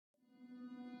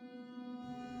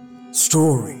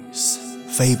Stories,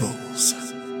 fables,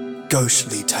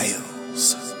 ghostly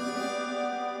tales.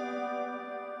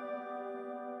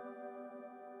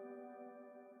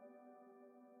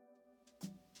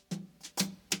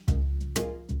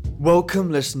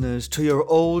 Welcome, listeners, to your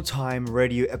old-time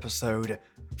radio episode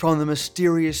from the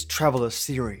Mysterious Traveller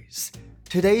series.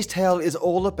 Today's tale is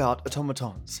all about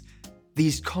automatons.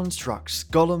 These constructs,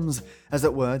 golems, as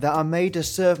it were, that are made to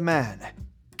serve man,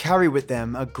 carry with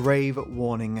them a grave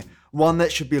warning, one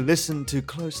that should be listened to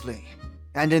closely.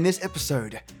 And in this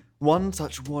episode, one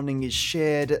such warning is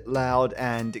shared loud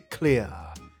and clear.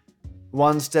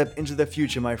 One step into the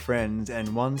future, my friends,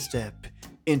 and one step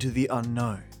into the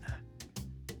unknown.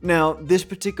 Now, this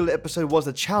particular episode was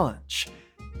a challenge.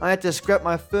 I had to scrap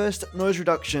my first noise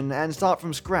reduction and start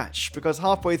from scratch because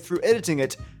halfway through editing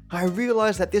it, I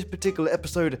realized that this particular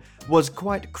episode was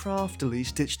quite craftily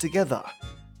stitched together.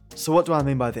 So what do I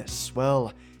mean by this?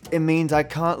 Well, it means I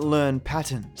can't learn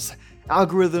patterns,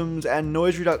 algorithms, and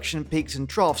noise reduction peaks and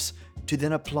troughs to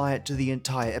then apply it to the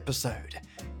entire episode.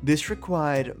 This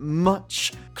required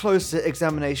much closer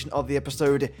examination of the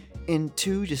episode in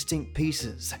two distinct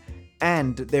pieces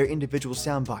and their individual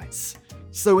sound bites.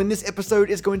 So in this episode,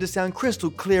 it's going to sound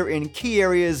crystal clear in key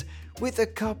areas with a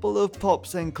couple of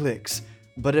pops and clicks.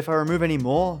 But if I remove any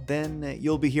more, then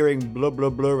you'll be hearing blah blah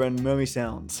blah and murmy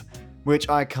sounds, which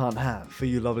I can't have for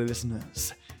you lovely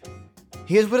listeners.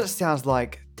 Here's what it sounds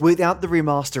like without the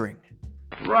remastering.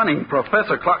 Running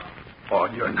Professor Clark. Oh,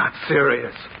 you're not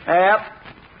serious. Yep.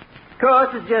 Of course,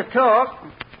 it's just talk.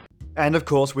 And of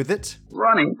course with it.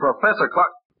 Running Professor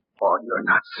Clark. Oh, you're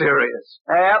not serious.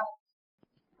 Yep.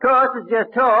 Of course, it's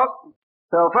just talk.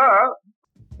 So far.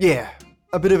 Yeah,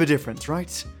 a bit of a difference,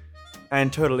 right?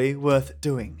 And totally worth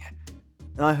doing.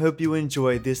 I hope you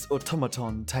enjoy this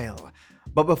automaton tale.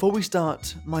 But before we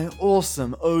start my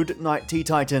awesome Ode Night Tea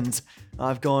Titans,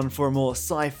 I've gone for a more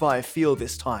sci-fi feel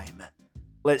this time.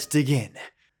 Let's dig in.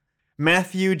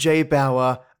 Matthew J.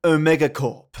 Bauer, Omega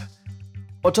Corp.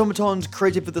 Automatons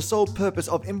created for the sole purpose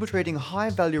of infiltrating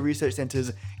high-value research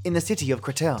centers in the city of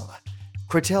Kretel.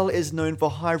 Kretel is known for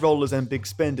high rollers and big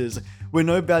spenders, where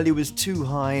no value is too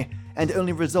high and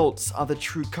only results are the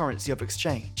true currency of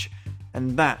exchange.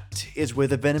 And that is where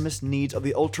the venomous needs of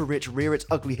the ultra-rich rear its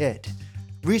ugly head.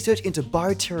 Research into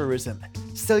bioterrorism,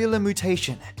 cellular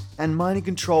mutation, and mind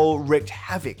control wreaked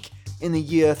havoc in the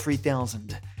year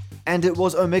 3000. And it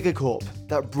was Omega Corp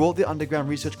that brought the underground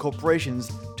research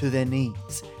corporations to their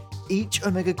knees. Each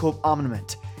Omega Corp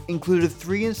armament included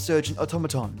 3 insurgent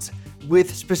automatons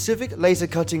with specific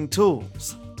laser-cutting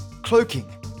tools, cloaking,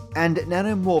 and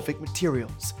nanomorphic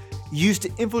materials used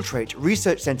to infiltrate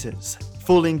research centers,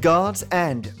 fooling guards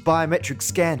and biometric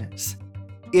scanners.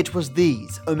 It was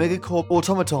these Omega Corp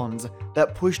automatons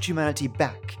that pushed humanity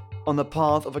back on the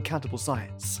path of accountable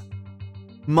science.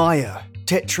 Maya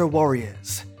Tetra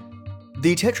Warriors.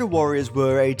 The Tetra Warriors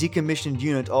were a decommissioned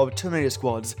unit of Terminator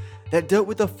squads that dealt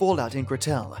with the fallout in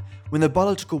Kretel when the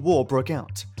biological war broke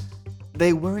out.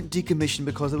 They weren't decommissioned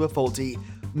because they were faulty,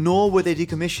 nor were they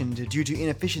decommissioned due to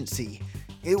inefficiency.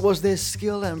 It was their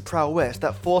skill and prowess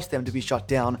that forced them to be shut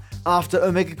down after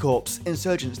Omega Corp's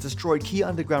insurgents destroyed key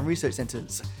underground research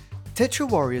centers. Tetra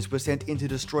Warriors were sent in to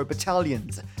destroy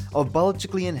battalions of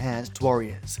biologically enhanced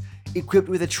warriors, equipped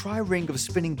with a tri-ring of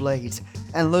spinning blades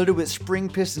and loaded with spring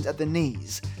pistons at the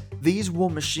knees. These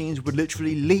war machines would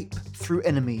literally leap through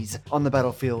enemies on the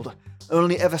battlefield,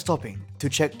 only ever stopping to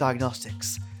check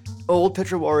diagnostics. All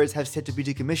Tetra Warriors have said to be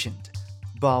decommissioned,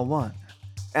 bar one.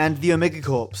 And the Omega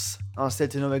Corps are said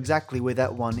to know exactly where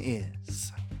that one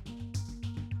is.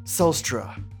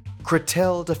 Solstra,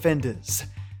 Kretel Defenders.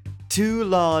 2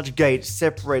 large gates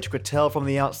separate Kretel from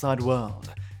the outside world,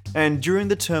 and during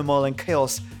the turmoil and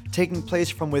chaos taking place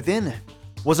from within,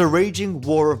 was a raging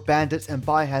war of bandits and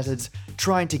biohazards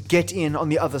trying to get in on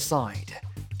the other side.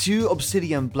 2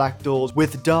 obsidian black doors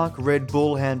with dark red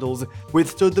bull handles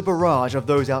withstood the barrage of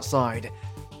those outside,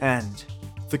 and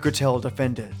the Kretel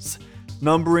Defenders,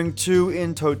 numbering 2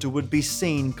 in total, would be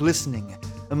seen glistening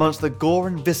amongst the gore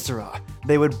and viscera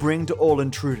they would bring to all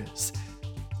intruders.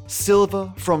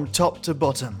 Silver from top to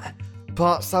bottom,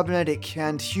 part cybernetic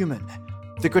and human,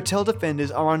 the Kretel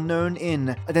Defenders are unknown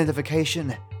in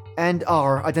identification and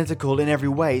are identical in every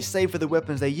way save for the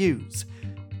weapons they use.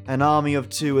 An army of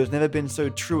 2 has never been so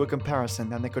true a comparison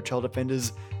than the Kretel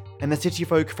Defenders, and the city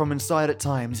folk from inside at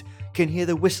times can hear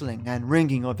the whistling and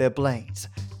ringing of their blades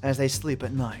as they sleep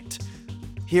at night.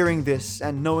 Hearing this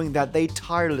and knowing that they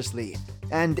tirelessly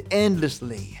and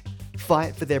endlessly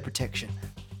fight for their protection.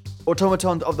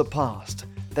 Automatons of the past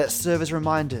that serve as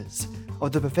reminders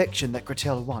of the perfection that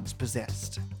Kretel once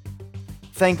possessed.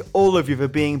 Thank all of you for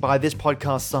being by this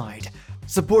podcast's side,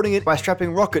 supporting it by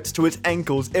strapping rockets to its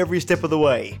ankles every step of the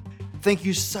way. Thank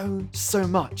you so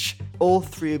much. All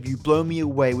three of you blow me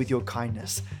away with your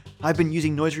kindness. I've been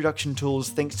using noise reduction tools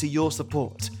thanks to your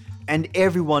support, and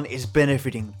everyone is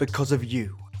benefiting because of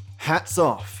you. Hats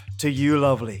off to you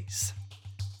lovelies.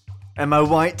 And my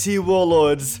white tea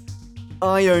warlords,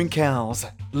 Iron Cows,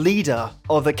 leader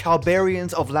of the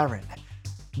Calbarians of Laren.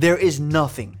 There is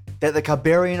nothing that the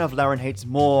Calbarian of Laren hates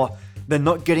more than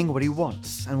not getting what he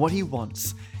wants, and what he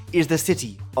wants is the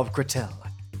city of Kretel.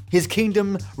 His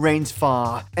kingdom reigns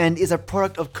far and is a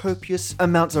product of copious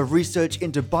amounts of research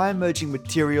into biomerging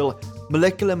material,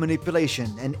 molecular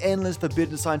manipulation, and endless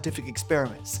forbidden scientific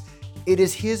experiments. It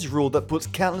is his rule that puts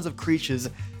countless of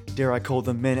creatures, dare I call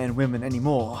them men and women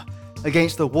anymore,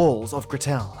 against the walls of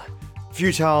Kretel,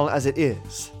 futile as it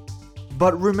is.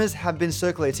 But rumors have been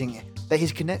circulating that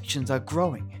his connections are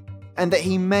growing, and that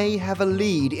he may have a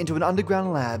lead into an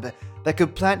underground lab that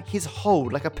could plant his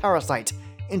hold like a parasite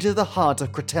into the heart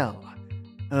of Kretel.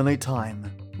 Only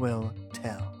time will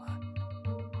tell.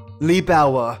 Lee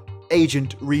Bauer,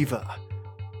 Agent Reaver.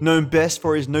 Known best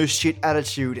for his no-shit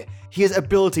attitude, his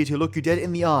ability to look you dead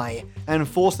in the eye and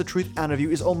force the truth out of you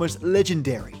is almost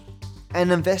legendary.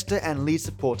 An investor and lead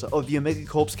supporter of the Omega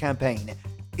Corps campaign,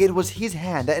 it was his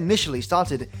hand that initially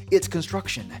started its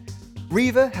construction.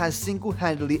 Reaver has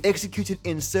single-handedly executed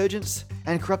insurgents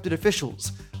and corrupted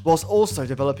officials, whilst also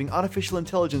developing artificial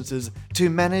intelligences to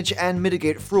manage and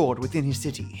mitigate fraud within his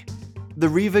city. The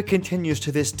Reaver continues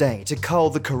to this day to cull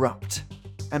the corrupt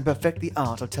and perfect the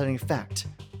art of telling fact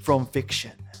from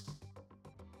fiction.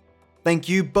 Thank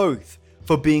you both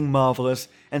for being marvelous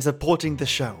and supporting the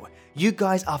show. You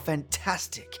guys are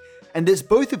fantastic, and it's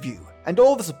both of you and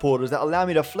all the supporters that allow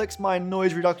me to flex my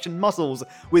noise reduction muscles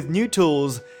with new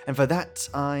tools, and for that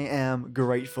I am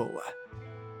grateful.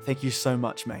 Thank you so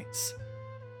much, mates.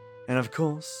 And of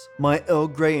course, my Earl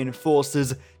Grey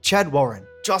enforcers, Chad Warren,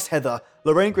 Joss Heather,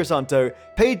 Lorraine Crisanto,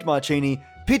 Paige Marchini,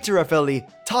 Peter Raffelli,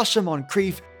 Tasha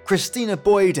Moncrief, Christina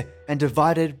Boyd, and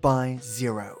Divided by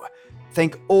Zero.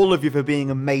 Thank all of you for being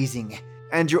amazing,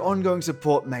 and your ongoing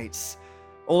support, mates.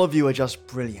 All of you are just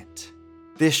brilliant.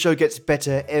 This show gets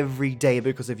better every day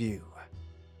because of you.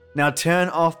 Now turn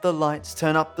off the lights,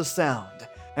 turn up the sound,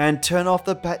 and turn off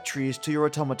the batteries to your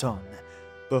automaton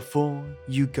before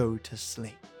you go to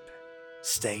sleep.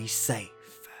 Stay safe.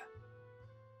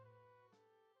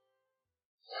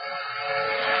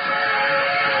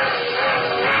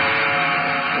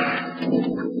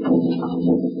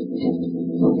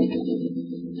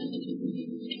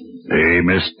 The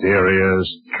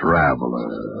mysterious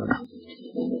traveler.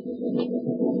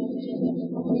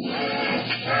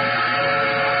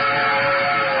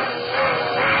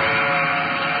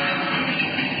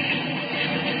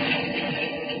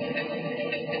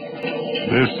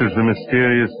 This is the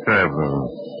mysterious traveler,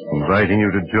 inviting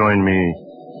you to join me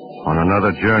on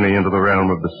another journey into the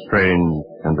realm of the strange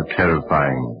and the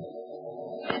terrifying.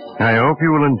 I hope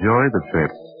you will enjoy the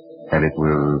trip, and it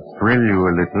will thrill you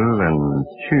a little and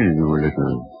chill you a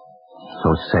little.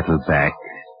 So settle back,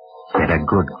 get a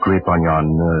good grip on your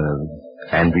nerves,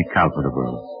 and be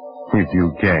comfortable, if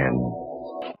you can.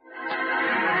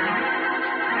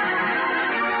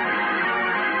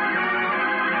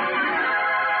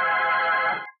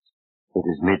 It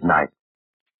is midnight,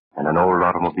 and an old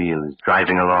automobile is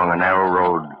driving along a narrow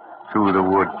road through the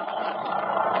woods.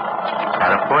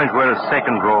 At a point where a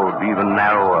second road, even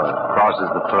narrower, crosses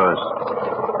the first,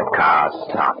 the car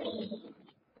stops.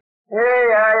 Here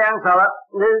you are, young fella.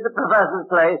 This is the professor's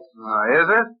place. Is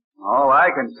it? All I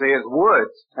can see is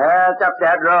woods. It's up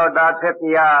that road about 50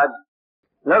 yards.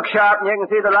 Look sharp and you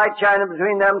can see the light shining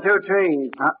between them two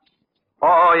trees.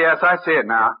 Oh, yes, I see it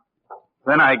now.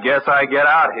 Then I guess I get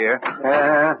out here.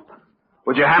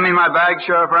 Would you hand me my bag,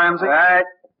 Sheriff Ramsey? Right.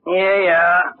 Here you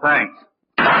are. Thanks.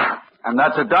 And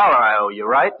that's $1 I owe you,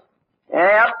 right?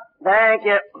 Yep, thank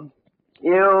you.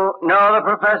 You know the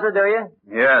professor, do you?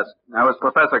 Yes. I was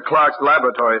Professor Clark's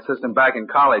laboratory assistant back in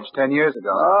college 10 years ago.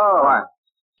 Oh. Why?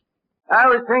 I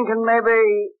was thinking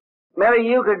maybe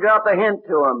you could drop a hint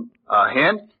to him. A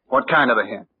hint? What kind of a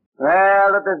hint?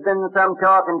 Well, that there's been some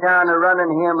talk in town of running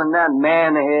him and that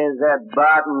man of his, that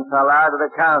Barton fella, out of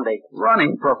the county.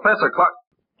 Running Professor Clark?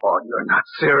 Oh, you're not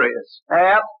serious.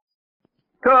 Yep.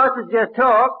 Of course, it's just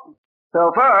talk. So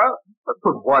far.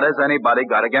 But what has anybody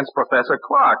got against Professor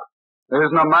Clark? There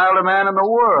isn't a milder man in the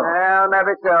world. Well,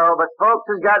 maybe so, but folks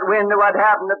has got wind of what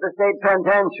happened at the state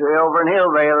penitentiary over in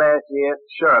Hillvale last year.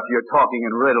 Sheriff, you're talking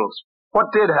in riddles.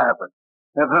 What did happen?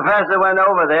 The professor went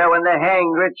over there when they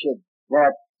hanged Richard,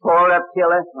 that pulled-up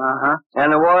killer. Uh-huh.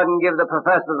 And the warden gave the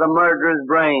professor the murderer's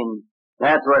brain.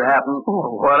 That's what happened.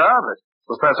 Oh, what of it?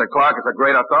 Professor Clark is a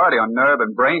great authority on nerve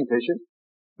and brain tissue.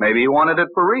 Maybe he wanted it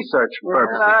for research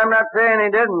purposes. Well, I'm not saying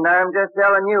he didn't. I'm just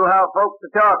telling you how folks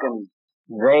are talking.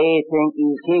 They think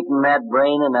he's keeping that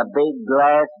brain in a big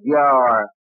glass jar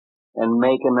and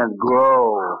making it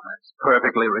grow. That's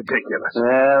perfectly ridiculous.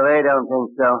 Well, they don't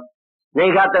think so. They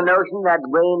got the notion that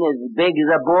brain is as big as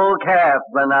a bull calf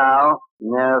for now. And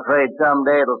they're afraid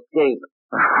someday it'll escape.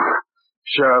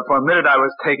 Sheriff, for a minute I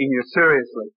was taking you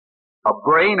seriously. A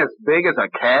brain as big as a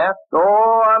calf?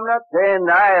 Oh, I'm not saying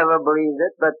I ever believed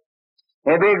it, but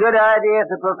it'd be a good idea if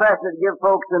the professor would give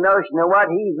folks the notion of what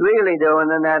he's really doing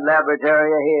in that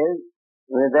laboratory of his,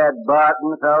 with that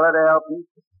Barton fella to help him.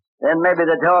 Then maybe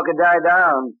the talk would die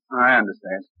down. I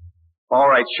understand. All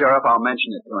right, Sheriff, I'll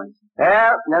mention it to him.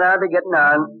 Well, then I'll be getting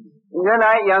on. Good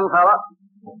night, young fella.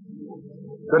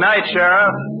 Good night,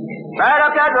 Sheriff. Right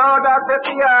up that road about 50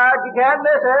 yards. You can't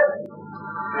miss it.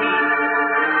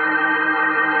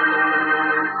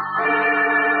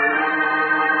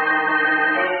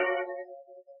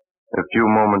 A few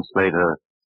moments later,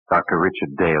 Dr.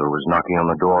 Richard Dale was knocking on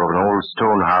the door of an old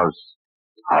stone house,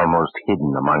 almost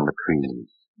hidden among the trees.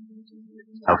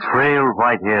 A frail,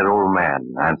 white-haired old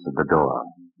man answered the door.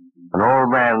 An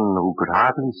old man who could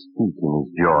hardly speak in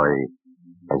his joy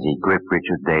as he gripped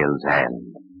Richard Dale's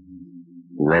hand.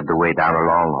 He led the way down a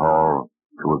long hall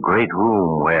to a great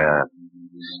room where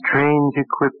strange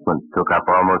equipment took up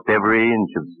almost every inch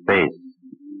of space.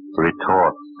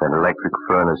 Retorts and electric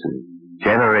furnaces,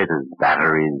 generators,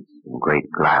 batteries, and great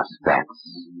glass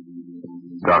vats.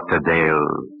 Dr.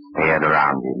 Dale stared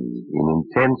around him in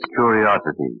intense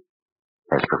curiosity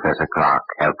as Professor Clark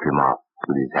helped him off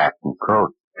with his hat and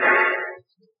coat.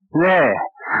 There.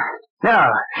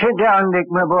 Now, sit down, Dick,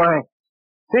 my boy.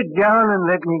 Sit down and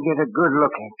let me get a good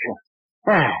look at you.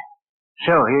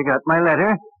 So, you got my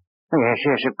letter?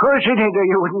 Yes, of course you did, or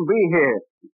you wouldn't be here.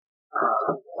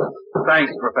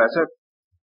 Thanks, Professor.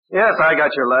 Yes, I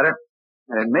got your letter.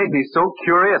 And it made me so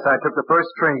curious I took the first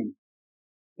train.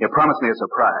 You promised me a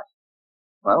surprise.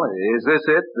 Well, is this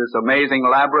it? This amazing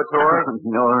laboratory?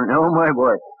 No, my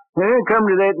boy. We'll come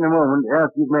to that in a moment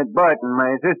after you've met Barton, my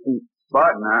assistant.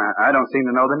 Barton? I don't seem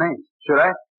to know the name. Should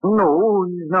I? No,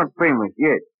 he's not famous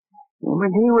yet.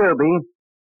 But he will be.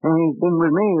 And he's been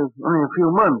with me only a few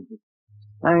months.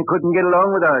 I couldn't get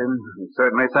along without him. It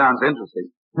certainly sounds interesting.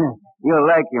 You'll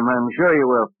like him, I'm sure you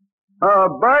will.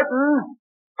 Barton!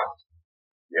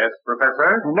 Yes,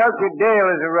 Professor? Dr. Dale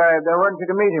has arrived. I want you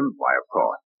to meet him. Why, of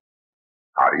course.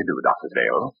 How do you do, Dr.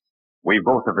 Dale? We've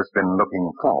both of us been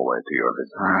looking forward to your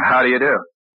visit. How do you do?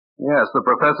 Yes, the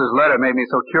professor's letter made me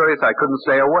so curious I couldn't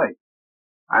stay away.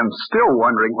 I'm still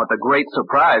wondering what the great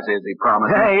surprise is he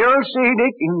promised me. You'll see,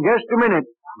 Dick, in just a minute.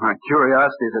 My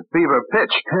curiosity is at fever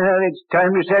pitch. Well, it's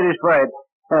time to satisfy it.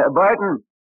 Barton,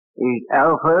 is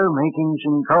Alpha making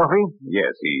some coffee?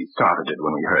 Yes, he started it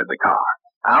when we heard the car.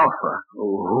 Alpha?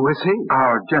 Who is he?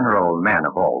 Our general man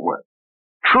of all work.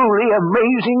 Truly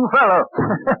amazing fellow.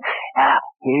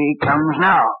 Here he comes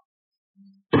now.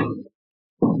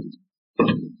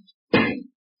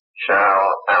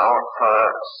 Shall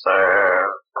Alpha serve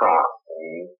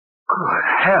coffee? Good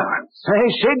heavens. I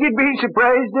said you'd be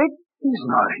surprised, Dick. He's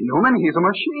not human. He's a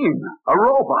machine. A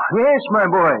robot. Yes, my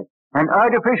boy. An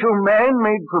artificial man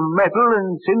made from metal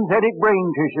and synthetic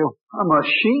brain tissue. A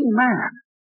machine man.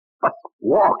 But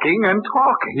walking and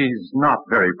talking. He's not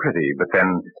very pretty, but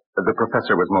then the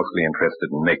professor was mostly interested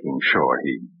in making sure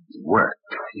he worked.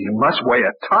 He must weigh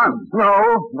a ton. No,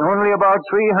 only about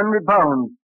 300 pounds.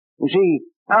 You see,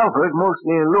 Alpha is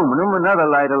mostly aluminum and other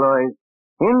light alloys.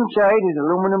 Inside his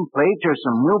aluminum plates are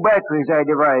some new batteries I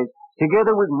devised,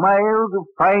 together with miles of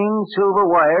fine silver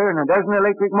wire and a dozen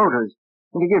electric motors.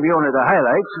 And to give you only the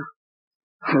highlights.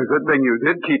 A good thing you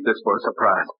did keep this for a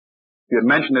surprise. If you had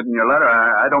mentioned it in your letter,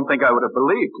 I don't think I would have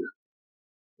believed you.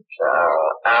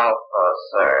 Shall Alpha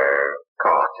serve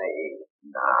coffee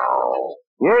now?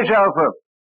 Yes, Alpha.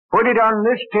 Put it on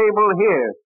this table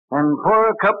here, and pour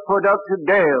a cup for Dr.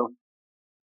 Dale.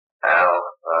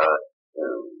 Alpha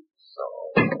do so.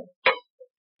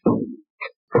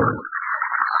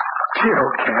 Still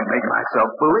can't make myself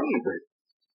believe it.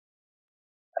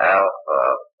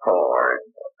 Alpha poured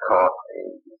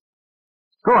coffee.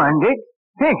 Go on, Dick.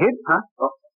 Take it. Huh?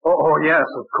 Oh, yes,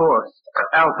 of course.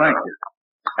 Al, thank you.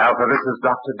 Alpha, this is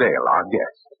Dr. Dale, our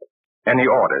guest. Any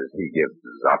orders he gives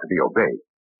are to be obeyed.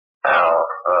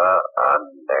 Alpha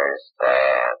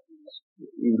understands.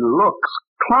 He looks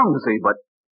clumsy, but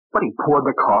he poured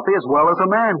the coffee as well as a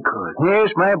man could.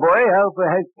 Yes, my boy, Alpha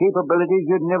has capabilities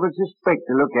you'd never suspect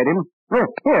to look at him.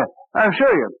 Here, I'll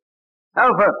show you.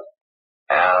 Alpha.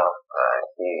 Alpha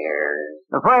hears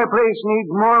The fireplace needs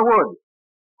more wood.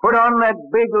 Put on that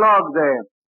big log there.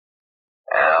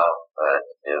 Alpha,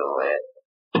 do it.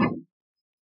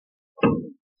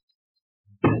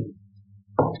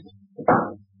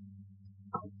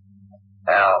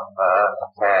 Alpha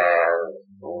has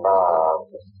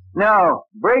logs. Now,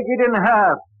 break it in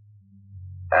half.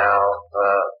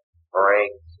 Alpha,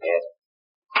 break it.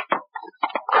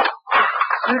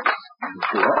 He's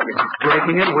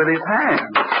breaking it with his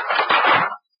hands.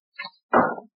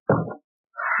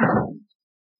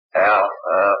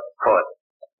 Alpha, put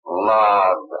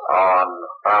log on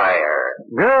fire.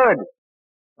 Good.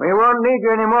 We won't need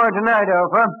you any more tonight,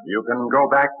 Alpha. You can go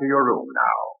back to your room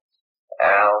now.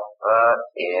 Alpha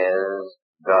is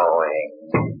going.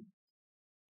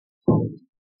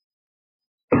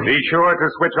 Be sure to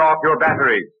switch off your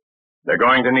batteries. They're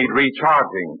going to need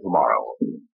recharging tomorrow.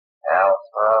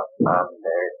 Alpha,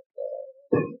 understood.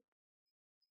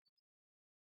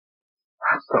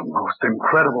 That's the most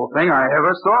incredible thing I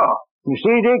ever saw. You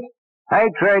see, Dick, I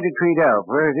try to treat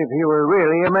Alpha as if he were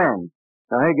really a man.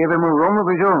 I give him a room of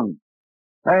his own.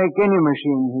 Like any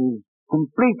machine, he's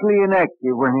completely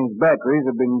inactive when his batteries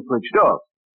have been switched off.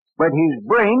 But his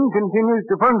brain continues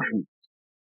to function.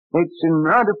 It's an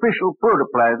artificial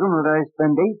protoplasm that I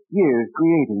spent 8 years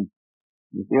creating.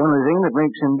 It's the only thing that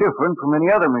makes him different from any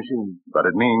other machine. But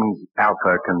it means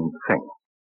Alpha can think.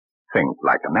 Think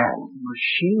like a man. A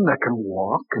machine that can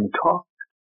walk and talk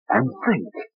and think.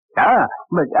 Ah,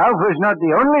 but Alpha's not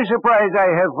the only surprise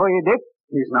I have for you, Dick.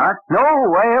 He's not? No,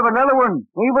 I have another one,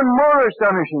 even more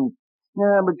astonishing.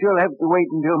 But you'll have to wait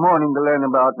until morning to learn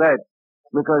about that,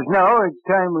 because now it's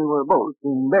time we were both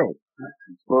in bed. I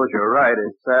suppose you're right.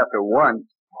 It's after 1.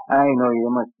 I know you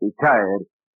must be tired.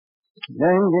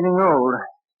 I'm getting old,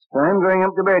 so I'm going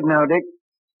up to bed now, Dick.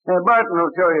 Barton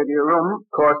will show you to your room.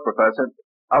 Of course, Professor.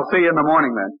 I'll see you in the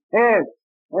morning then. Yes,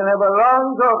 we'll have a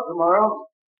long talk tomorrow.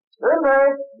 Good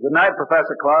night. Good night,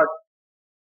 Professor Clark.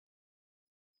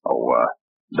 Oh,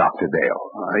 Dr.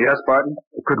 Dale. Yes, Barton?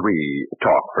 Could we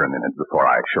talk for a minute before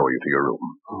I show you to your room?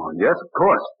 Oh, yes, of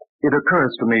course. It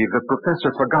occurs to me the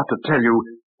professor forgot to tell you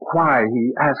why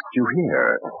he asked you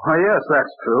here. Oh, yes,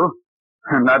 that's true.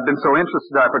 And I've been so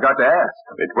interested I forgot to ask.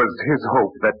 It was his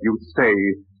hope that you'd stay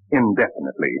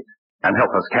indefinitely and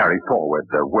help us carry forward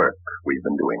the work we've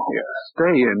been doing here.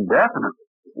 Stay indefinitely?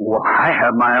 Well, I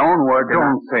have my own work.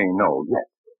 Don't say no yet.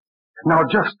 Now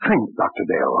just think, Dr.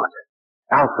 Dale.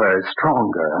 Alpha is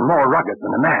stronger and more rugged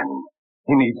than a man.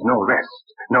 He needs no rest,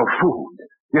 no food,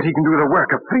 yet he can do the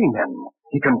work of 3 men.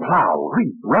 He can plow,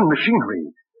 reap, run machinery.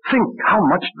 Think how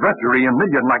much drudgery a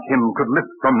million like him could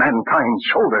lift from mankind's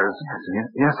shoulders.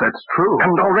 Yes, that's true.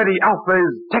 And already Alpha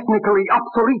is technically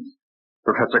obsolete.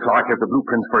 Professor Clark has the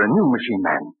blueprints for a new machine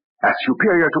man, as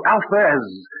superior to Alpha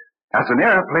as an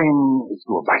airplane is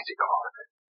to a bicycle.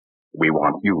 We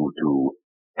want you to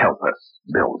help us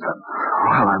build them.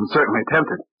 Well, I'm certainly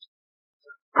tempted.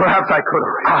 Perhaps I could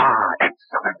arrange. Ah,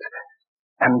 excellent.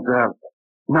 And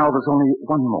now there's only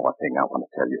one more thing I want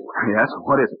to tell you. Yes?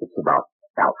 What is it? It's about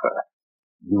Alpha.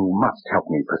 You must help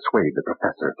me persuade the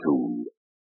professor to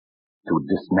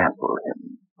dismantle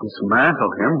him.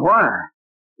 Dismantle him? Why?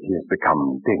 He has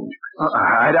become dangerous.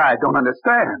 I don't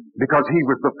understand. Because he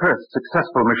was the first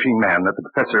successful machine man that the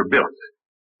professor built.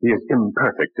 He is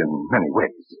imperfect in many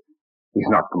ways. He's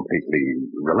not completely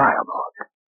reliable.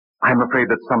 I'm afraid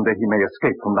that someday he may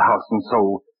escape from the house and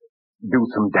so do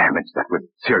some damage that would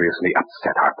seriously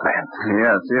upset our plans.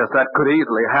 Yes, that could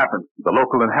easily happen. The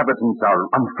local inhabitants are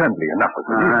unfriendly enough as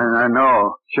it is. I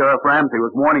know. Sheriff Ramsey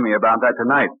was warning me about that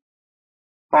tonight.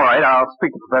 All right, I'll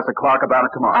speak to Professor Clark about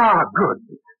it tomorrow. Ah, good.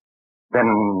 Then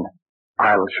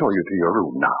I'll show you to your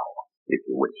room now, if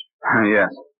you wish.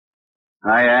 Yes.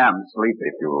 I am sleepy.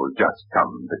 If you'll just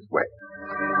come this way.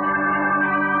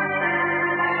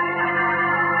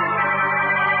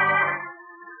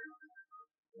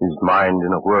 His mind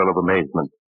in a whirl of amazement,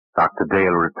 Dr.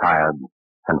 Dale retired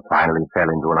and finally fell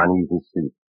into an uneasy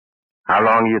sleep. How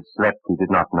long he had slept he did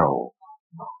not know.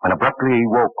 And abruptly he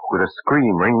woke with a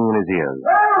scream ringing in his ears.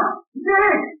 Help!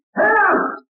 Dick!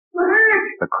 Help! Dick!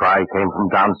 The cry came from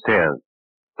downstairs.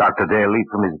 Dr. Dale leaped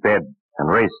from his bed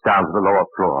and raced down to the lower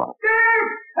floor. Dick!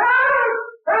 Help!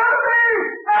 Help me!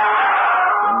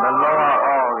 In the lower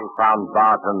hall he found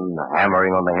Barton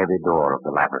hammering on the heavy door of the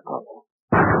laboratory.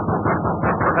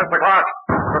 Professor Clark!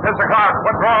 Professor Clark!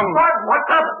 What's wrong?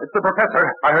 What's up? It's the professor.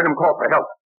 I heard him call for help.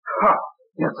 Huh.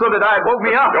 Yes, so did I. Woke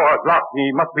me up. The door's locked.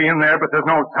 He must be in there, but there's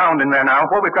no sound in there now.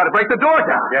 Well, we've got to break the door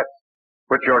down. Yes.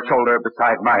 Put your shoulder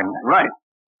beside mine. Right.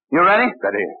 You ready?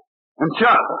 Steady. And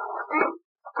shove.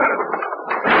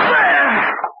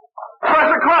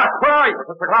 Professor Clark, where are you?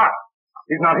 Professor Clark!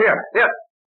 He's not here. Yes.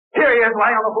 Here he is,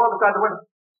 lying on the floor beside the window.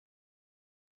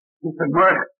 He's been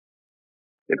murdered.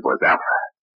 It was Alpha.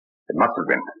 It must have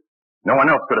been. No one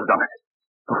else could have done it.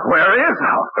 Where is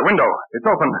Alpha? The window. It's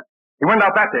open. He went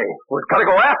out that day. We've got to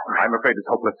go after him. I'm afraid it's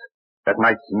hopeless. At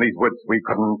nights in these woods, we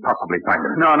couldn't possibly find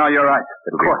him. No, you're right.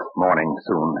 It'll be morning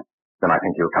soon. Then I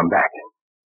think he'll come back.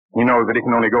 He knows that he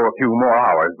can only go a few more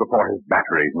hours before his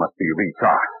batteries must be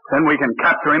recharged. Then we can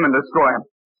capture him and destroy him.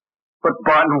 But,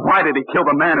 Barton, why did he kill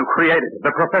the man who created it?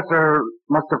 The professor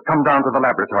must have come down to the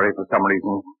laboratory for some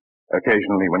reason.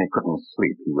 Occasionally, when he couldn't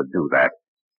sleep, he would do that.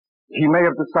 He may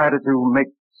have decided to make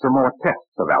some more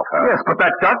tests of Alpha. Yes, but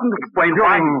that doesn't explain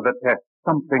why. During the test,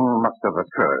 something must have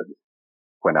occurred.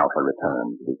 When Alpha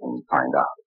returns, we can find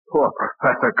out. Poor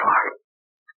Professor Clark.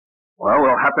 Well,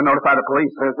 we'll have to notify the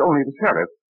police. There's only the sheriff.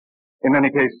 In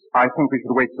any case, I think we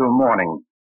should wait till morning,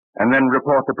 and then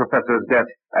report the professor's death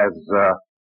as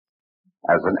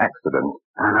an accident.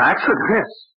 An accident? Yes.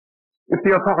 If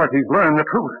the authorities learn the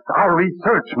truth, our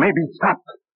research may be stopped.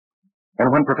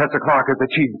 And when Professor Clark has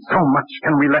achieved so much,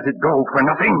 can we let it go for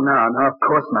nothing? No, of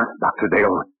course not. Dr.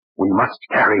 Dale, we must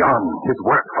carry on his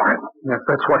work for him. Yes,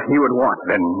 that's what he would want.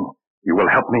 Then you will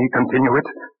help me continue it?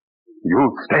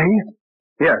 You'll stay?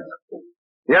 Yes.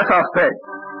 Yes, I'll stay.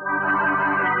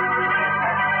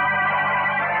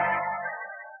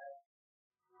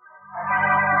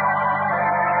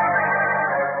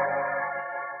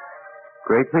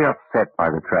 Greatly upset by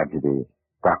the tragedy,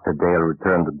 Dr. Dale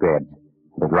returned to bed,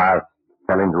 and at last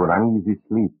fell into an uneasy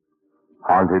sleep,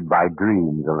 haunted by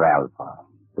dreams of Alpha,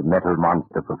 the metal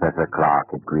monster Professor Clark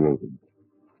had created.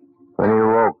 When he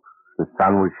awoke, the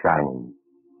sun was shining,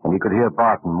 and he could hear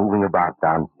Barton moving about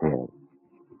downstairs.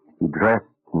 He dressed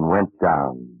and went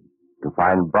down to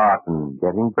find Barton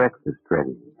getting breakfast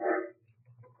ready.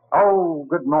 Oh,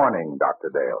 good morning,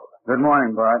 Dr. Dale. Good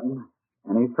morning, Barton.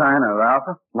 Any sign of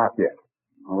Alpha? Not yet.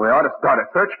 Well, we ought to start a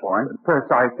search for him.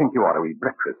 First, I think you ought to eat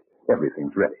breakfast.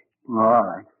 Everything's ready. All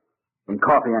right. Some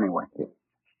coffee anyway.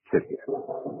 Sit here.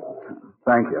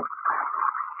 Thank you.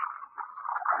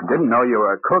 I didn't know you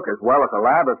were a cook as well as a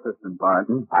lab assistant,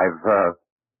 Barton. I've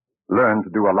learned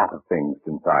to do a lot of things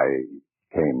since I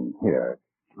came here.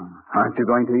 Aren't you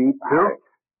going to eat, too?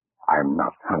 I'm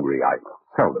not hungry. I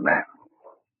seldom am.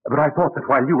 But I thought that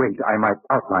while you ate, I might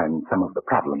outline some of the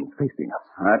problems facing us.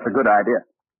 That's a good idea.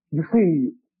 You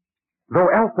see,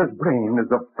 though Alpha's brain is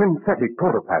of synthetic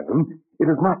protoplasm, it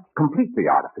is not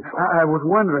completely artificial. I was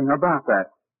wondering about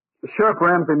that. Sheriff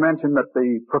Ramsey mentioned that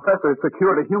the professor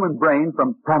secured a human brain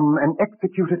from an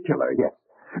executed killer, yes.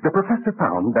 The professor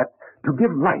found that to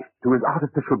give life to his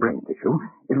artificial brain tissue,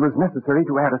 it was necessary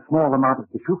to add a small amount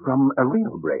of tissue from a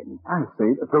real brain. I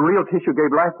see. The real tissue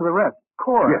gave life to the rest. Of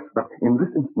course. Yes, but in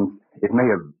this instance, it may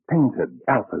have tainted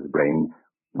Alpha's brain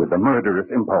with the murderous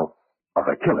impulse of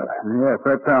a killer. Yes,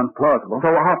 that sounds plausible.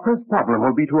 So our first problem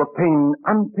will be to obtain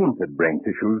untainted brain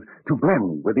tissues to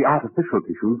blend with the artificial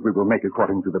tissues we will make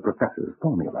according to the professor's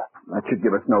formula. That should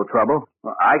give us no trouble.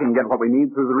 I can get what we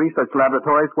need through the research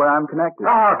laboratories where I'm connected.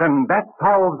 Then that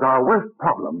solves our worst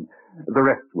problem. The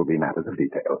rest will be matters of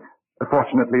detail.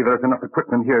 Fortunately, there's enough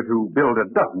equipment here to build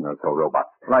a dozen or so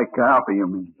robots. Like Alpha,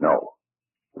 you mean? No.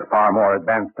 The far more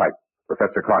advanced type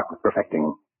Professor Clark was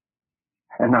perfecting.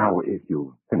 And now, if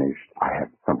you've finished, I have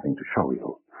something to show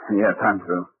you. Yes, I'm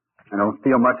through. I don't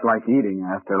feel much like eating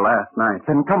after last night.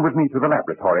 Then come with me to the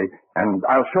laboratory, and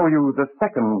I'll show you the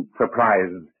second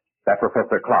surprise that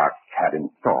Professor Clark had in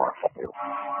store for you.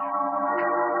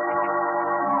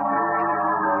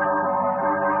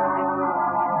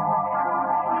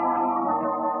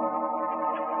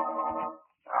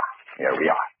 Here we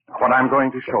are. What I'm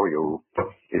going to show you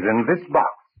is in this box.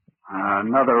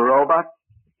 Another robot?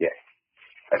 Yes.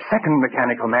 A second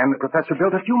mechanical man the professor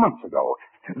built a few months ago.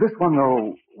 This one,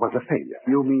 though, was a failure.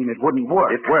 You mean it wouldn't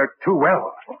work? It worked too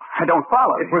well. I don't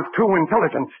follow. It was too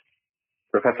intelligent.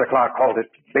 Professor Clark called it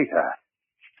Beta.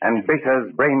 And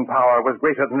Beta's brain power was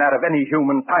greater than that of any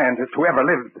human scientist who ever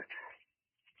lived.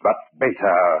 But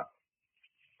Beta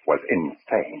was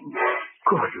insane.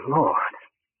 Good Lord.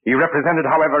 He represented,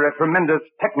 however, a tremendous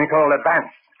technical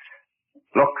advance.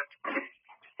 Look.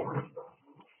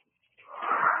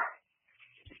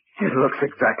 It looks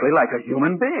exactly like a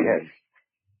human being. Yes.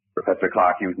 Professor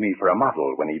Clark used me for a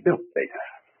model when he built Beta.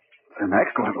 It's an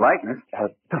excellent likeness.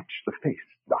 Touch the face,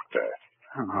 Doctor.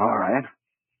 All right.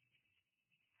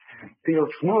 It feels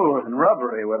smooth and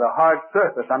rubbery with a hard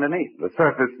surface underneath. The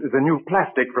surface is a new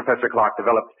plastic Professor Clark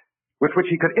developed, with which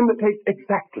he could imitate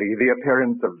exactly the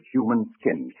appearance of human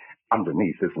skin.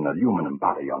 Underneath is an aluminum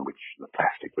body on which the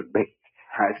plastic was baked.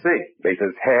 I see.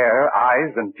 Beta's hair,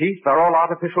 eyes, and teeth are all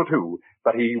artificial, too,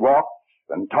 but he walks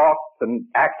and talked and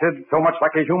acted so much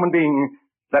like a human being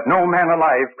that no man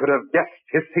alive could have guessed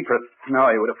his secrets.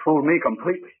 No, he would have fooled me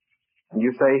completely. And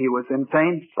you say he was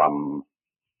insane? From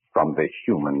the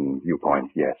human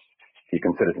viewpoint, yes. He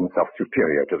considered himself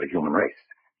superior to the human race.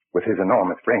 With his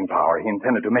enormous brain power, he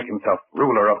intended to make himself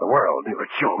ruler of the world.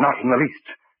 Not in the least.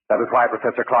 That was why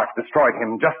Professor Clark destroyed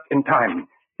him just in time.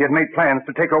 He had made plans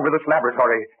to take over this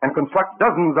laboratory and construct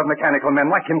dozens of mechanical men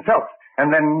like himself.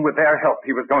 And then, with their help,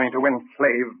 he was going to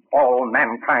enslave all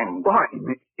mankind. Why,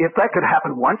 if that could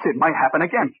happen once, it might happen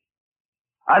again.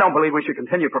 I don't believe we should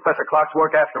continue Professor Clark's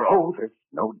work after all. There's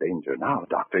no danger now,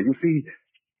 Doctor. You see,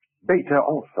 Beta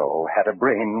also had a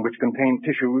brain which contained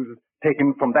tissues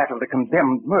taken from that of the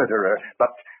condemned murderer,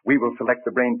 but we will select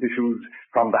the brain tissues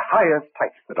from the highest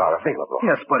types that are available.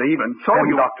 Yes, but even so,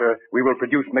 And, Doctor, we will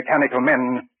produce mechanical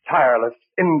men, tireless,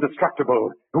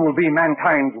 indestructible, who will be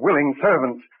mankind's willing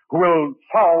servants, who will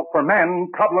solve for man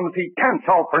problems he can't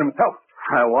solve for himself.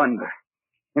 I wonder.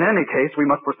 In any case, we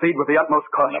must proceed with the utmost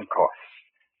caution. Of course.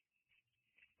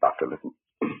 Doctor, listen.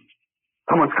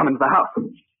 Someone's come into the house.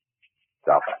 It's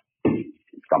Alpha.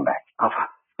 He's come back. Alpha,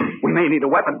 we may need a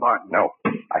weapon, Bart. No,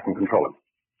 I can control him.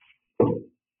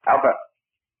 Alpha.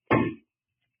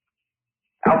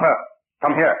 Alpha,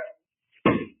 come here.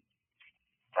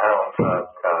 Alpha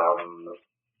comes.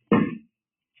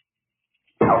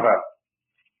 Alpha,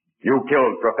 you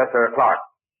killed Professor Clark.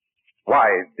 Why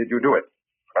did you do it?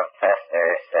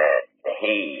 Professor said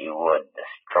he would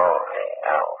destroy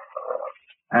Alpha.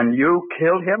 And you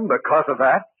killed him because of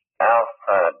that?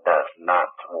 Alpha does not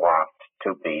want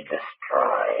to be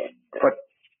destroyed. But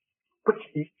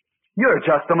you're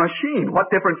just a machine. What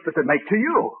difference does it make to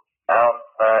you?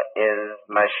 Alpha is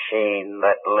machine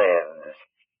that lives.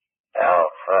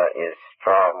 Alpha is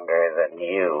stronger than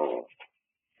you.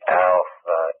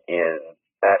 Alpha is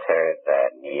better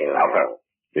than you. Alpha,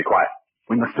 be quiet.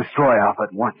 We must destroy Alpha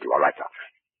at once. You are right, Doctor.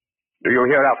 Do you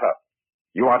hear, Alpha?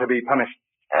 You are to be punished.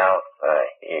 Alpha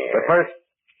here. But first,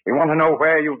 we want to know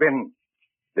where you've been.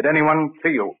 Did anyone see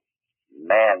you?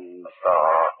 Men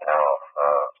saw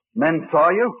Alpha. Men saw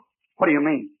you? What do you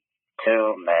mean?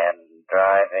 2 men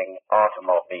driving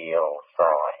automobiles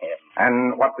saw him.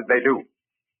 And what did they do?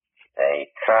 They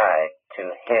tried to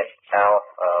hit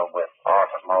Alpha with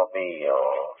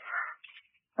automobiles.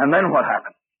 And then what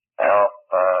happened?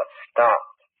 Alpha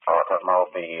stopped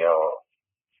automobile.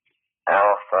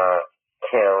 Alpha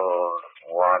killed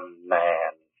 1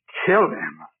 man. Killed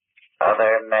him?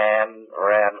 Other man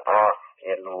ran off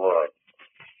in woods.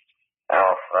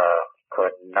 Alpha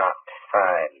could not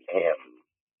find him.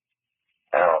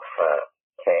 Alpha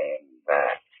came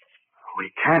back.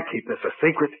 We can't keep this a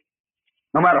secret.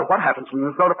 No matter what happens, we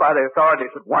must notify the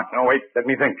authorities at once. No, wait, let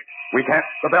me think. We can't.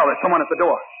 The bell, there's someone at the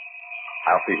door.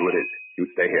 I'll see who it is. You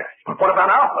stay here. But what about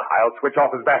Alpha? I'll switch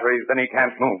off his batteries, then he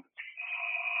can't move.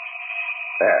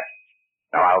 There.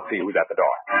 Now I'll see who's at the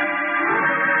door.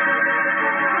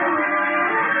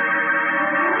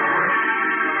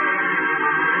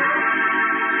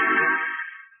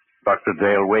 Dr.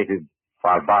 Dale waited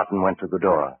while Barton went to the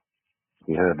door.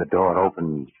 He heard the door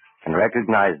open and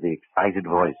recognized the excited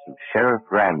voice of Sheriff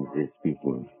Ramsey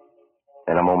speaking.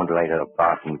 Then a moment later,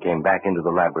 Barton came back into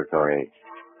the laboratory,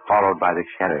 followed by the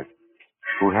sheriff,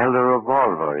 who held a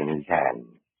revolver in his hand.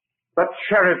 But,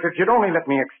 Sheriff, if you'd only let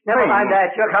me explain... Never mind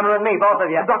that. You're coming with me, both of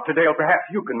you. Dr. Dale, perhaps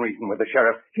you can reason with the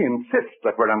sheriff. He insists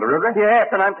that we're under arrest. Yes,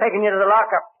 and I'm taking you to the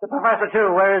lockup. The professor,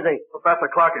 too. Where is he?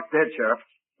 Professor Clark is dead, Sheriff.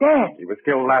 Dead. He was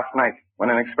killed last night when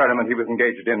an experiment he was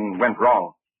engaged in went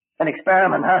wrong. An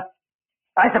experiment, huh?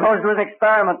 I suppose it was an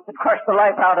experiment that crushed the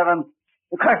life out of him.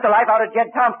 It crushed the life out of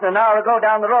Jed Thompson an hour ago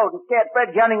down the road and scared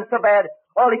Fred Jennings so bad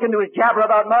all he can do is jabber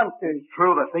about monsters. It's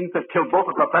true. The thing that killed both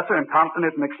the professor and Thompson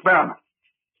is an experiment.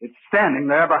 It's standing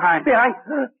there behind. Behind?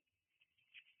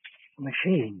 A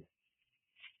machine.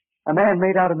 A man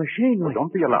made out of machinery. Well,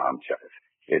 don't be alarmed, Sheriff.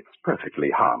 It's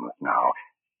perfectly harmless now.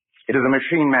 It is a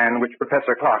machine man which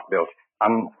Professor Clark built.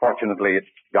 Unfortunately, it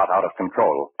got out of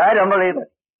control. I don't believe it.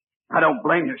 I don't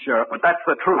blame you, Sheriff, but that's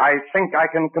the truth. I think I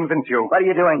can convince you. What are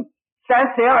you doing? Stand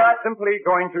still. I'm simply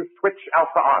going to switch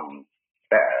Alpha on.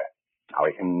 There. Now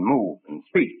he can move and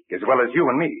speak as well as you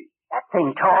and me. That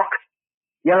thing talks.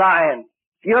 You're lying.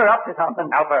 You're up to something.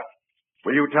 Alpha,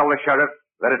 will you tell the sheriff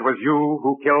that it was you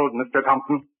who killed Mr.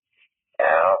 Thompson?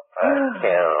 Alpha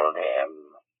killed him.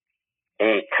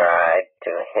 He tried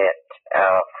to hit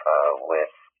Alpha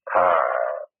with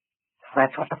cars.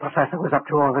 That's what the professor was up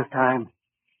to all this time.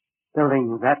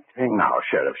 Building that thing. Now,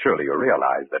 Sheriff, surely you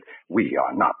realize that we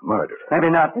are not murderers. Maybe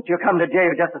not, but you'll come to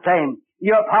jail just the same.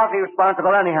 You're partly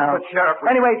responsible anyhow. But, Sheriff...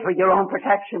 Anyway, for your own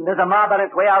protection, there's a mob on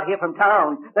its way out here from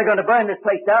town. They're going to burn this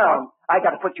place down. I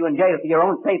got to put you in jail for your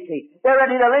own safety. They're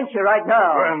ready to lynch you right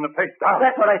now. Burn the place down.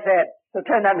 That's what I said. So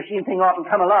turn that machine thing off and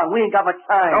come along. We ain't got much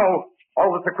time. No.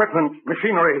 All this equipment,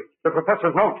 machinery, the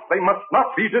professor's notes, they must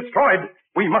not be destroyed.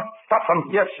 We must stop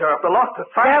them. Yes, Sheriff. The loss of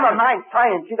science... Never mind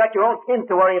science. You got your own skins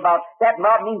to worry about. That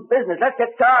mob means business. Let's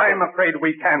get started. I'm afraid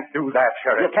we can't do that,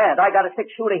 Sheriff. You can't. I got a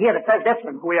six-shooter here that says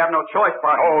different. We have no choice,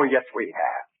 Barney. Oh, yes, we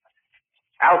have.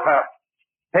 Alpha,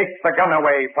 take the gun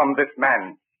away from this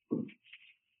man.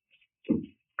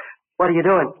 What are you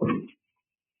doing?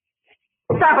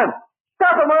 Stop him!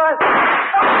 Stop him, or else...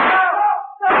 Let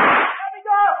me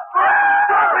go!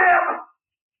 Stop him!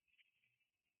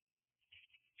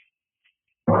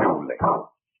 Too late.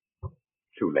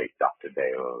 Too late, Dr.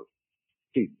 Dale.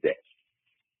 He's dead.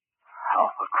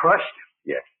 Alpha crushed.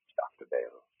 Yes, Dr.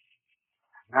 Dale.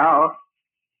 Now,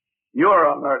 you're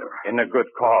a murderer. In a good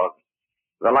cause.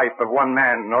 The life of one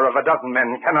man or of a dozen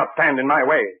men cannot stand in my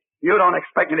way. You don't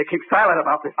expect me to keep silent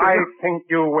about this, do I you? think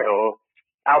you will.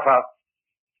 Alpha.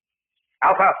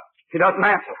 Alpha. He doesn't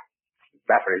answer. His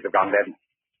batteries have gone dead.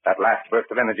 That last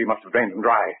burst of energy must have drained them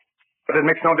dry. But it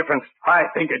makes no difference. I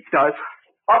think it does.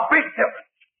 A big difference.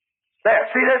 There,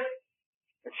 see this?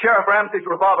 It's Sheriff Ramsey's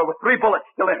revolver with 3 bullets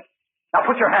still in it. Now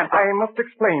put your hands up. I must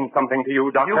explain something to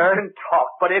you, Doctor. You can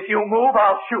talk, but if you move,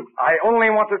 I'll shoot. I only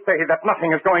want to say that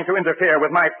nothing is going to interfere with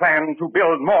my plan to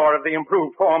build more of the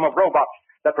improved form of robots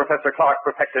that Professor Clark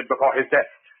perfected before his death.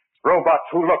 Robots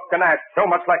who look and act so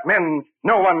much like men,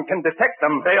 no one can detect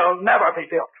them. They'll never be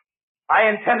built. I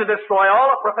intend to destroy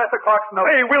all of Professor Clark's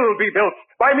notes. They will be built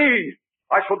by me.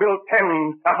 I shall build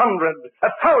 10, 100,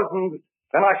 1,000.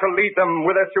 Then I shall lead them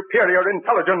with their superior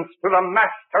intelligence to the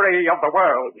mastery of the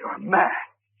world. You're mad.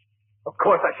 Of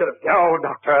course I should have... No,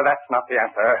 Doctor, that's not the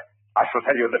answer. I shall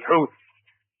tell you the truth.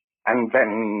 And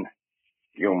then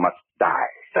you must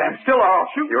die. Stand still or I'll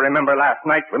shoot. You remember last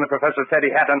night when the professor said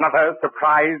he had another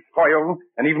surprise for you?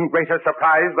 An even greater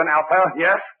surprise than Alpha?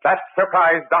 Yes? That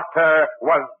surprise, Doctor,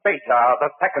 was Beta,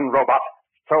 the second robot.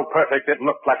 So perfect it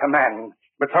looked like a man,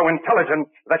 but so intelligent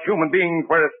that human beings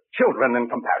were as children in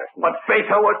comparison. But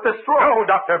Beta was destroyed. No,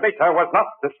 Doctor, Beta was not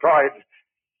destroyed.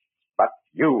 But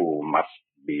you must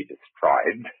be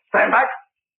destroyed. Stand back.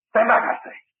 Stand back, I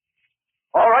say.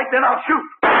 All right, then I'll shoot.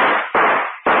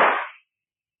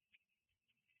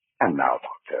 And now,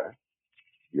 Doctor,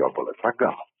 your bullets are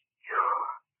gone.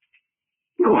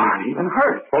 You aren't even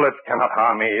hurt. Bullets cannot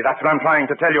harm me. That's what I'm trying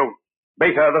to tell you.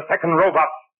 Beta, the second robot,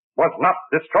 was not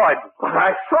destroyed. But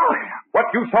I saw him. What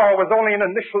you saw was only an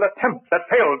initial attempt that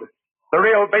failed. The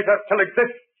real Beta still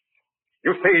exists.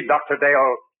 You see, Dr.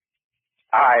 Dale,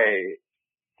 I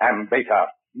am Beta.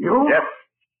 You? Yes.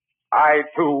 I,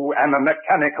 too, am a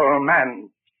mechanical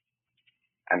man.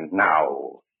 And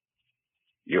now,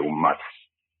 you must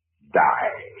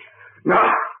die. No.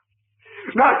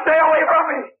 No, stay away from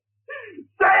me.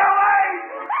 Stay away!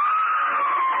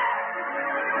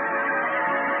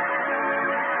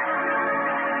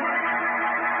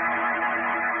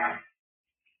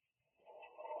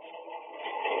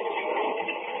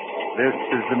 This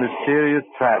is the mysterious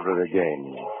traveler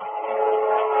again.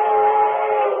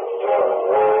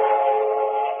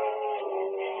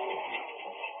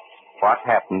 What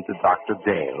happened to Dr.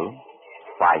 Dale?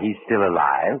 Why, he's still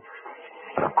alive,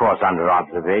 but of course under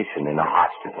observation in a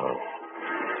hospital.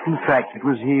 In fact, it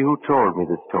was he who told me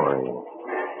the story.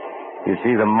 You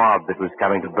see, the mob that was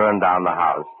coming to burn down the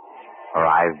house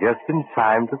arrived just in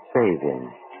time to save him.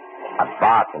 A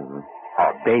Barton,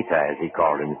 or Beta as he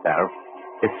called himself,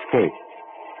 escaped.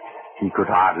 He could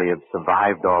hardly have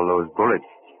survived all those bullets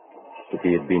if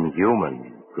he had been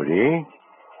human, could he?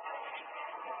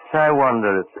 I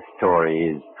wonder if the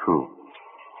story is true.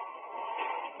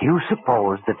 Do you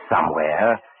suppose that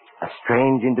somewhere a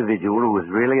strange individual who is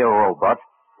really a robot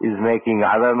is making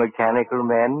other mechanical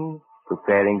men,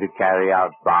 preparing to carry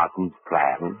out Barton's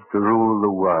plan to rule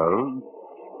the world?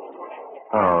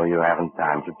 Oh, you haven't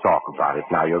time to talk about it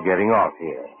now. You're getting off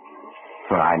here.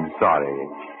 Well, I'm sorry.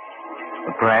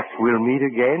 But perhaps we'll meet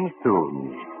again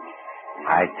soon.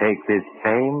 I take this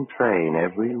same train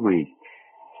every week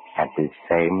at this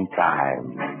same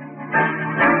time.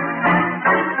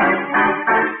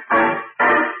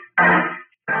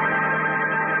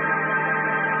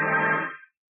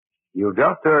 You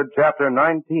just heard Chapter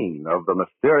 19 of The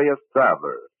Mysterious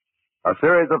Traveler, a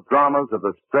series of dramas of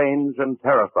the strange and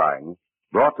terrifying,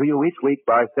 brought to you each week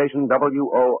by station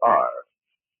WOR.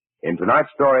 In tonight's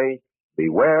story,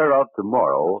 Beware of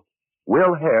Tomorrow,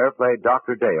 Will Hare played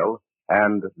Dr. Dale,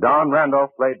 and Don Randolph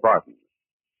played Barton.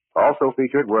 Also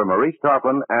featured were Maurice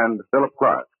Tarplin and Philip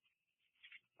Clark.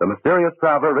 The Mysterious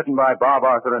Traveler, written by Bob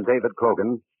Arthur and David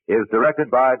Cogan, is directed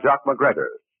by Jock McGregor.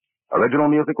 Original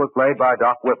music was played by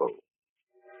Doc Whipple.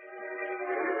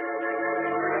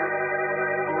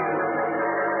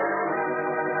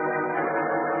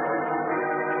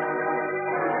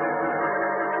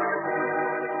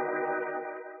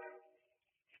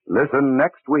 Listen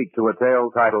next week to a tale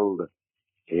titled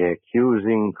The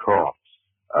Accusing Corpse.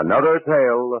 Another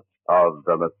Tale of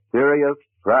the Mysterious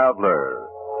Traveler.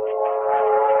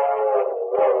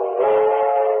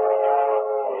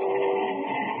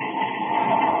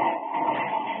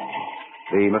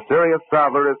 The Mysterious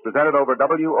Traveler is presented over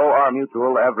WOR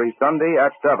Mutual every Sunday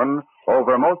at 7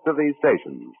 over most of these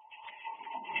stations.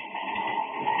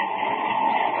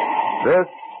 This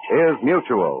is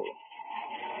Mutual.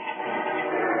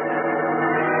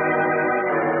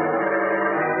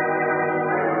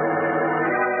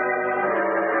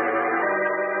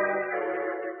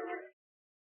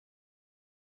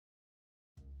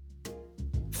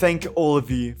 Thank all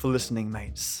of you for listening,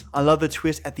 mates. I love the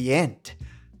twist at the end.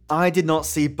 I did not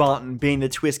see Barton being the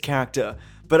twist character,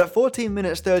 but at 14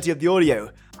 minutes 30 of the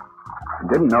audio,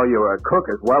 Didn't know you were a cook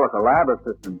as well as a lab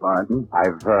assistant, Barton.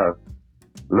 I've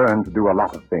learned to do a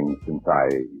lot of things since I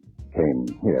came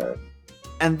here.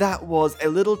 and that was a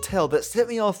little tell that set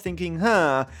me off thinking,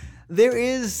 there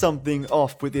is something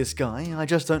off with this guy, I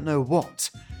just don't know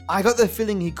what. I got the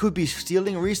feeling he could be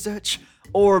stealing research,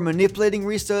 or manipulating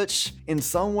research in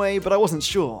some way, but I wasn't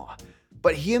sure.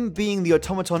 But him being the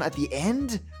automaton at the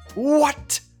end?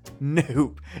 What?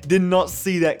 Nope, did not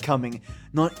see that coming,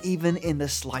 not even in the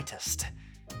slightest.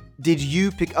 Did you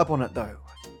pick up on it though?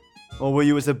 Or were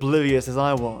you as oblivious as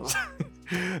I was?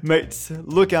 Mates,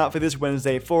 look out for this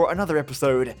Wednesday for another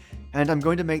episode, and I'm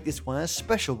going to make this one a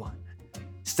special one.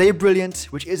 Stay brilliant,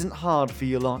 which isn't hard for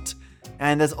you lot,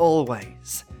 and as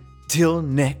always, till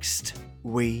next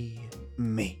we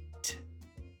meet.